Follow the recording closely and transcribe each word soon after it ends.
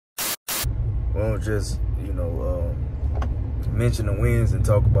we don't just, you know, mention the wins and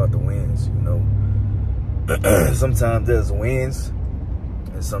talk about the wins, you know. Sometimes there's wins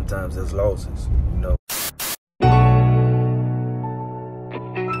and sometimes there's losses, you know.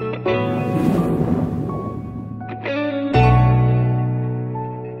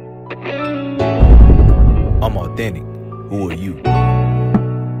 I'm authentic. Who are you?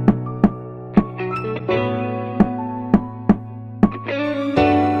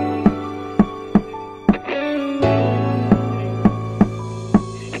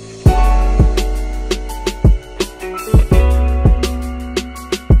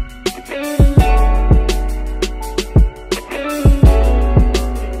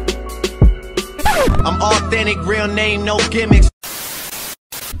 I'm authentic, real name, no gimmicks.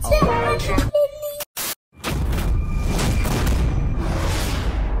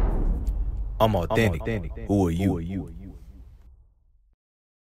 I'm authentic. Who are you?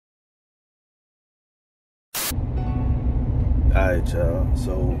 Alright, y'all.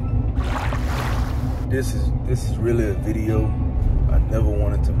 So this is really a video I never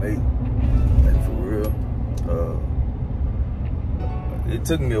wanted to make, and for real. It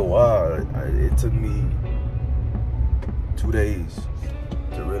took me a while. It took me 2 days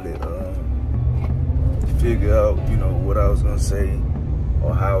to really figure out, you know, what I was gonna say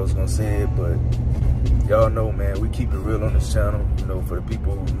or how I was gonna say it. But y'all know, man, we keep it real on this channel. You know, for the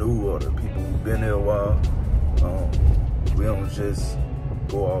people who knew or the people who've been there a while, we don't just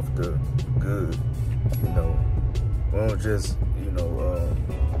go off the good. You know, we don't just, you know,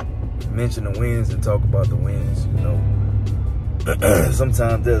 mention the wins and talk about the wins. You know.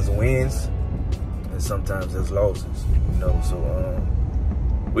 Sometimes there's wins and sometimes there's losses, you know. So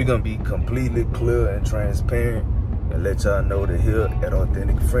we're gonna be completely clear and transparent and let y'all know that here at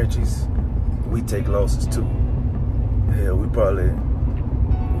Authentic Frenchies, we take losses too. Hell, we probably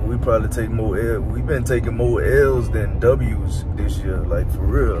take more L's. We've been taking more L's than W's this year, like for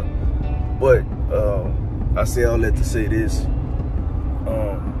real. But I say all that to say this.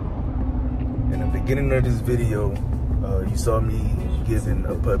 In the beginning of this video, you saw me giving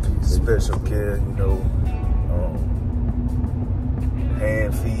a puppy special care, you know,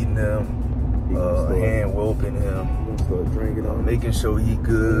 hand feeding him, hand whelping him, making sure he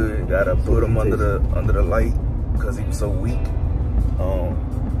good. Gotta put him under the light because he was so weak. On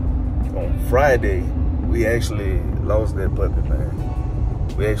Friday, we actually lost that puppy, man.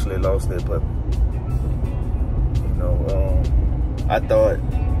 We actually lost that puppy. You know, I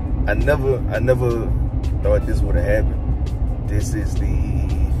never thought this would have happened. This is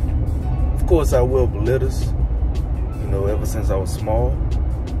of course I whelp litters, you know, ever since I was small.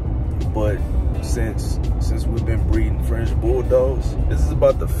 But since we've been breeding French Bulldogs, this is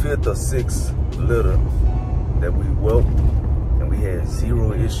about the 5th or 6th litter that we whelped, and we had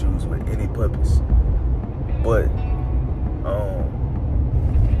 0 issues with any puppies. But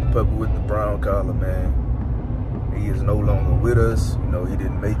puppy with the brown collar, man, he is no longer with us. You know, he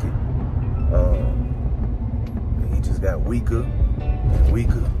didn't make it. He just got weaker and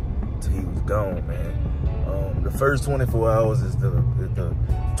weaker till he was gone, man. The first 24 hours is the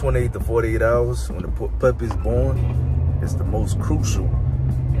 28 to 48 hours when the puppy's born. It's the most crucial.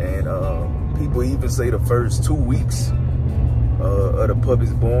 And people even say the first 2 weeks of the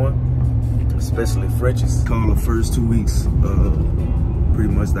puppy's born, especially Frenchies, call the first 2 weeks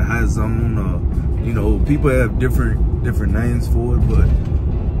pretty much the high zone. You know, people have different names for it, but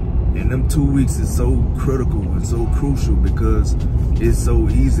and them 2 weeks is so critical and so crucial because it's so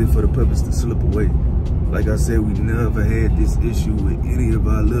easy for the puppies to slip away. Like I said, we never had this issue with any of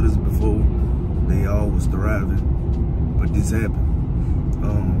our litters before. They all was thriving, but this happened.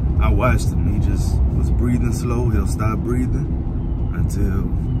 I watched him. He just was breathing slow. He'll stop breathing until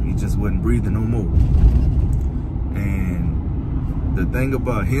he just wasn't breathing no more. And the thing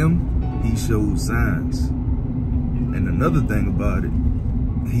about him, he showed signs. And another thing about it,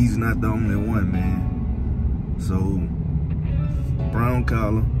 he's not the only one, man. So, brown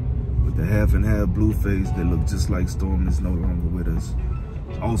collar with the half and half blue face that look just like Storm is no longer with us.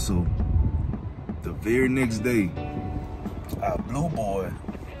 Also, the very next day, our blue boy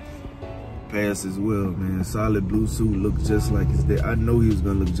passed as well, man. Solid blue suit, looked just like his dad. I know he was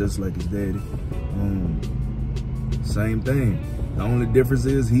gonna look just like his daddy. Same thing. The only difference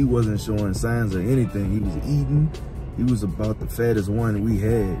is he wasn't showing signs of anything. He was eating. He was about the fattest one we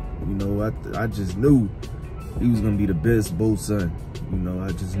had. You know, I just knew he was gonna be the best both son. You know,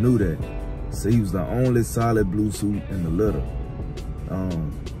 I just knew that. So he was the only solid blue suit in the litter.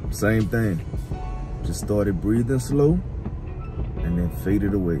 Same thing. Just started breathing slow and then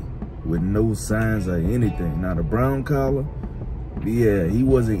faded away with no signs of anything. Now the brown collar, But yeah, he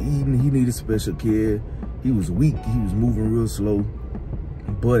wasn't eating. He needed special care. He was weak. He was moving real slow.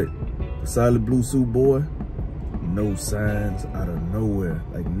 But the solid blue suit boy, no signs out of nowhere,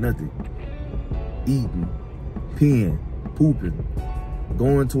 like nothing. Eating, peeing, pooping,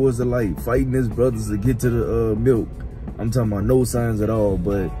 going towards the light, fighting his brothers to get to the milk. I'm talking about no signs at all,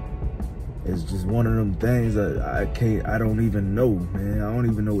 but it's just one of them things that I don't even know, man. I don't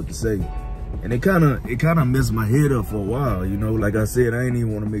even know what to say. And it kind of messed my head up for a while, you know. Like I said, I ain't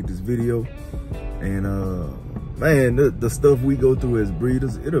even want to make this video. And man, the stuff we go through as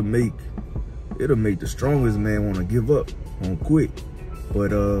breeders, it'll make the strongest man want to give up, want to quit.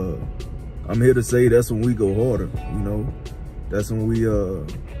 But I'm here to say that's when we go harder, you know. That's when we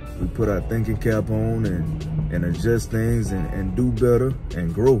put our thinking cap on and adjust things and do better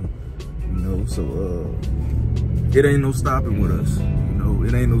and grow, you know. So it ain't no stopping with us, you know.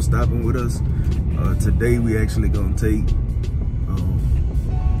 It ain't no stopping with us. Today we actually gonna take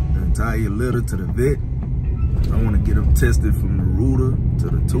the entire litter to the vet. I want to get them tested from the rooter to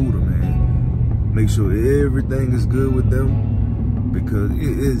the tutor, man. Make sure everything is good with them, because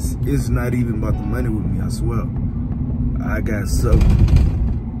it's not even about the money with me, I swear. I got something.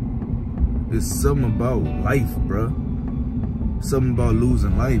 It's something about life, bruh. Something about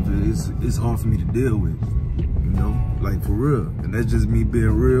losing life. It's hard for me to deal with, you know, like for real. And that's just me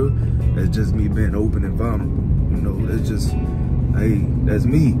being real. That's just me being open and vulnerable. You know, that's just, hey, that's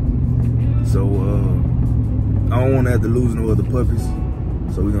me. So I don't want to have to lose no other puppies.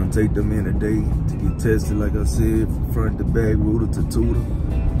 So we're gonna take them in today to get tested, like I said, from front to back, rooter to tutor.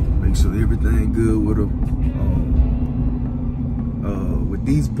 Make sure everything good with them. With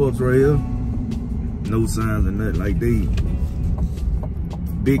these pups right here, no signs of nothing. Like, they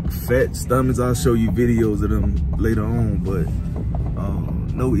big fat stomachs. I'll show you videos of them later on, but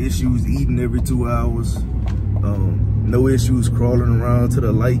no issues eating every 2 hours. No issues crawling around to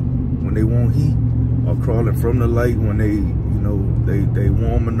the light when they want heat, or crawling from the light when they, you know, they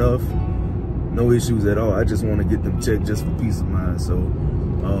warm enough. No issues at all. I just want to get them checked just for peace of mind. So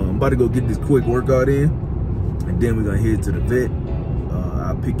I'm about to go get this quick workout in, and then we're gonna head to the vet.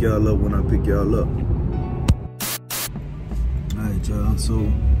 I'll pick y'all up when I pick y'all up. All right, y'all. So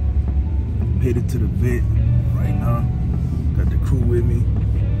I'm headed to the vet right now. Got the crew with me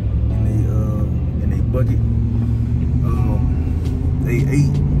in they bucket. They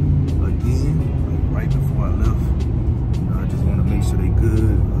ate again, like right before I left. You know, I just want to make sure they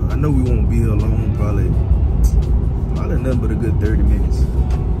good. I know we won't be here long, probably nothing but a good 30 minutes,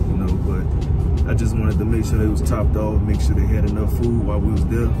 you know, but I just wanted to make sure they was topped off, make sure they had enough food while we was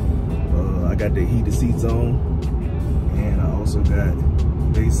there. I got the heated seats on, and I also got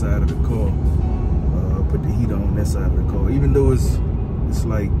their side of the car. Put the heat on that side of the car. Even though it's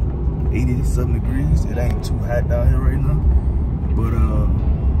like 80-something degrees, it ain't too hot down here right now. But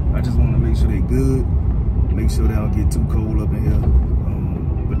I just want to make sure they good, make sure they don't get too cold up in here.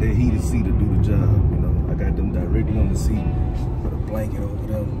 But that heated seat will do the job, you know. I got them directly on the seat, put a blanket over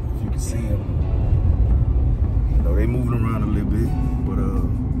them, if you can see them. You know, they moving around a little bit, but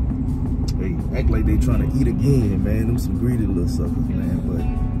they act like they trying to eat again, man. Them some greedy little suckers, man. But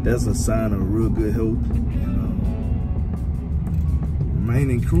that's a sign of real good health. And man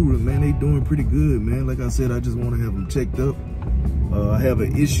and crew, man, they doing pretty good, man. Like I said, I just want to have them checked up. I have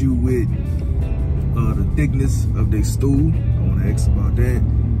an issue with the thickness of their stool. I want to ask about that.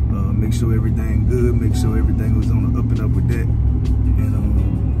 Make sure everything good. Make sure everything was on the up and up with that.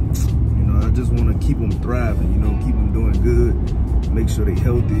 And you know, I just want to keep them thriving. You know, keep them doing good. Make sure they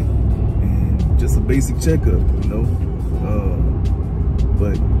healthy, and just a basic checkup. You know.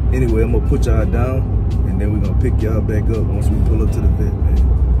 But anyway, I'm gonna put y'all down, and then we're gonna pick y'all back up once we pull up to the vet,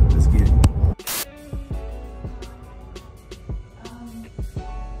 man. Let's get it.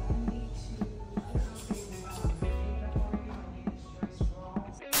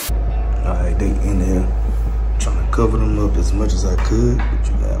 Alright, they in there trying to cover them up as much as I could. But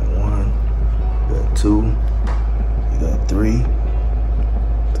you got 1, you got 2, you got 3.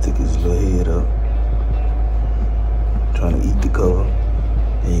 Stick his little head up, trying to eat the cover.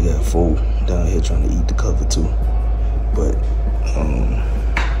 And you got 4 down here trying to eat the cover too. But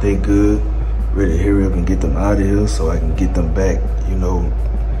they good, ready to hurry up and get them out of here so I can get them back, you know,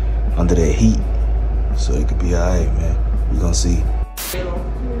 under that heat, so it could be alright, man. We gonna see.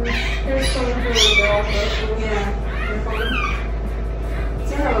 There's something for the girl, yeah.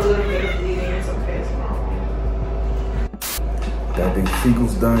 So I have a little bit of bleeding, it's okay, it's normal. Got these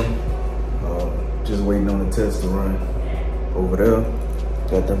fecals done. Just waiting on the test to run over there.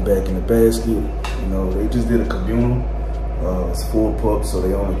 Got them back in the basket. You know, they just did a communal. It's 4 pups, so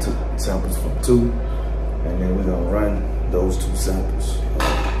they only took samples from 2. And then we're gonna run those 2 samples.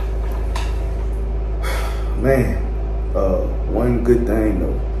 Man, one good thing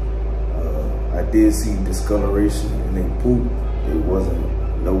though, I did see discoloration in their poop. It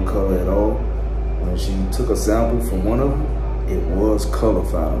wasn't no color at all. When she took a sample from one of them, it was color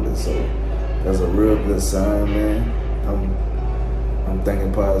finally. So that's a real good sign, man. I'm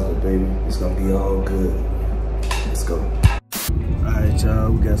thinking positive, baby. It's gonna be all good. Let's go. All right,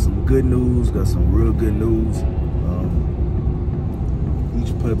 y'all, we got some good news, got some real good news.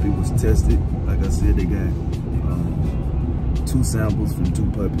 Each puppy was tested. Like I said, they got 2 samples from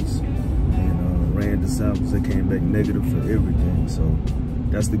 2 puppies, and ran the samples. They came back negative for everything. So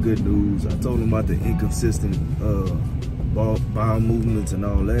that's the good news. I told them about the inconsistent bowel movements and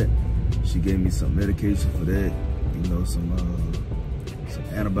all that. She gave me some medication for that. You know, some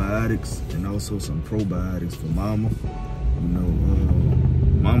antibiotics and also some probiotics for Mama. You know,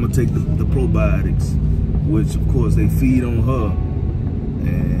 Mama take the probiotics, which of course they feed on her,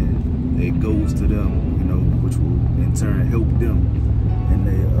 and it goes to them, you know, which will in turn help them in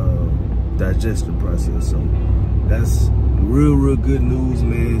their digestion process. So that's real good news,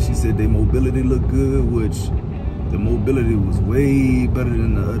 man. She said their mobility looked good, which the mobility was way better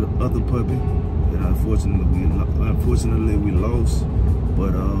than the other puppy. And unfortunately we lost.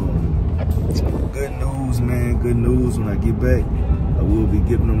 But good news, man, good news. When I get back, I will be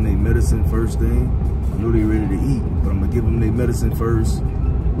giving them their medicine first thing. I know they're ready to eat, but I'm gonna give them their medicine first,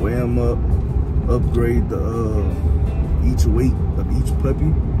 weigh them up, upgrade the each weight of each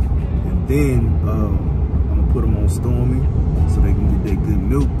puppy, and then I'm gonna put them on Stormy so they can get that good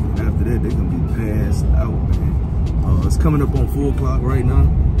milk. And after that, they're gonna be passed out, man. It's coming up on 4 o'clock right now,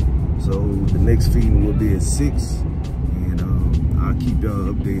 so the next feeding will be at 6. I'll keep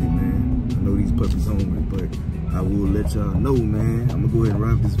y'all updated, man. I know these puppies hungry, but I will let y'all know, man. I'm gonna go ahead and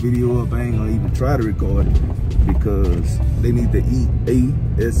wrap this video up. I ain't gonna even try to record it because they need to eat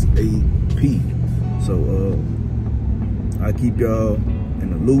ASAP. So I'll keep y'all in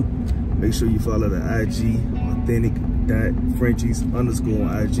the loop. Make sure you follow the IG, authentic.Frenchies_ on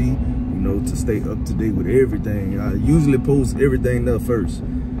IG, you know, to stay up to date with everything. I usually post everything there first,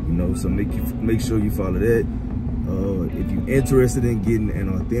 you know, so make sure you follow that. If you're interested in getting an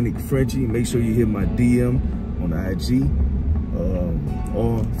authentic Frenchie, make sure you hit my DM on the IG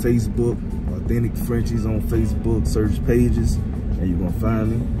or Facebook, Authentic Frenchies on Facebook, search pages, and you're gonna find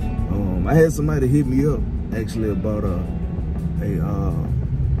me. I had somebody hit me up actually about a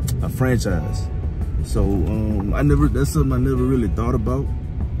franchise. So that's something I never really thought about.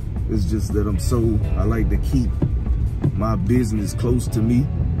 It's just that I like to keep my business close to me.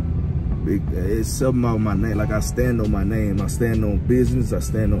 It's something about my name. Like, I stand on my name, I stand on business, I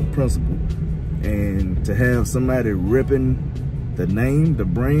stand on principle. And to have somebody ripping the name, the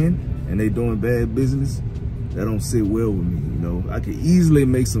brand, and they doing bad business, that don't sit well with me, you know. I could easily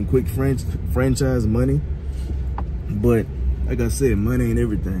make some quick franchise money, but like I said, money ain't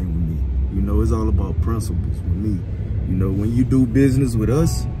everything with me. You know, it's all about principles with me. You know, when you do business with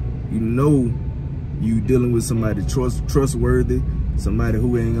us, you know you dealing with somebody trustworthy, somebody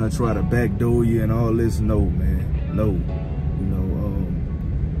who ain't gonna try to backdoor you and all this. No, man, no. You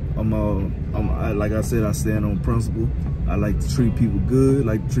know, like I said, I stand on principle. I like to treat people good,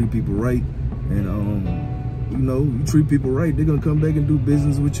 like to treat people right, and you know, you treat people right, they're gonna come back and do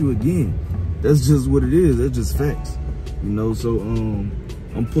business with you again. That's just what it is. That's just facts. You know, so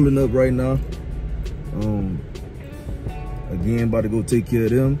I'm pulling up right now. Again, about to go take care of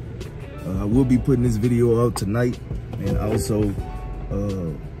them. I will be putting this video out tonight, and also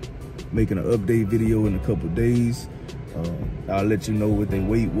making an update video in a couple days. I'll let you know what their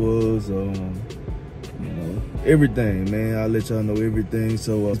weight was, you know, everything, man. I'll let y'all know everything.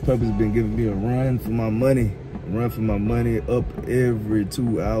 So this puppy's been giving me a run for my money, up every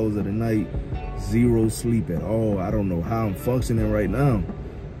 2 hours of the night, 0 sleep at all. I don't know how I'm functioning right now,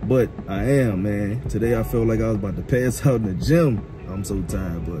 but I am, man. Today I felt like I was about to pass out in the gym. I'm so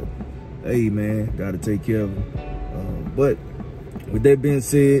tired, but hey, man, gotta take care of them. But with that being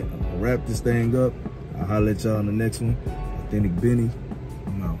said, I'll wrap this thing up. I'll holler at y'all on the next one. Authentic Benny,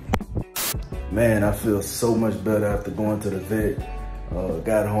 I'm out. Man, I feel so much better after going to the vet.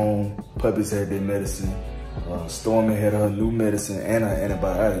 Got home, puppies had their medicine. Stormy had her new medicine and her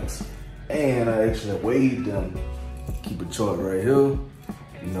antibiotics. And I actually weighed them. Keep a chart right here.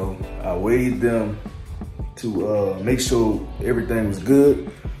 You know, I weighed them to make sure everything was good.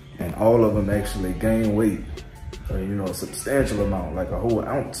 And all of them actually gained weight. You know, a substantial amount, like a whole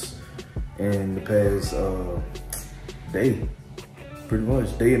ounce in the past day, pretty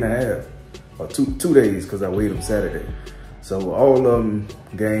much, day and a half, or two days, because I weighed them Saturday. So all of them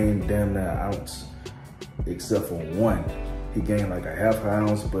gained damn near an ounce, except for one. He gained like a half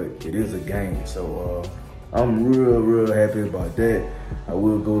ounce, but it is a gain. So I'm real happy about that. I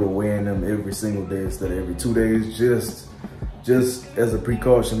will go to weighing them every single day instead of every 2 days, just as a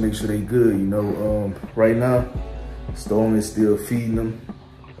precaution, make sure they good, you know. Right now, Storm is still feeding them.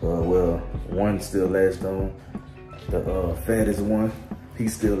 Well, one still latched on. The fattest one, he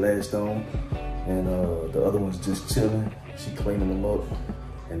still latched on. And the other one's just chilling. She cleaning them up.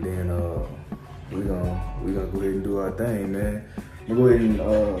 And then we're gonna go ahead and do our thing, man. We'll go ahead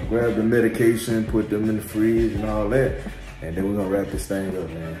and grab the medication, put them in the fridge and all that. And then we're gonna wrap this thing up,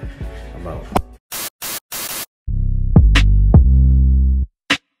 man. I'm out.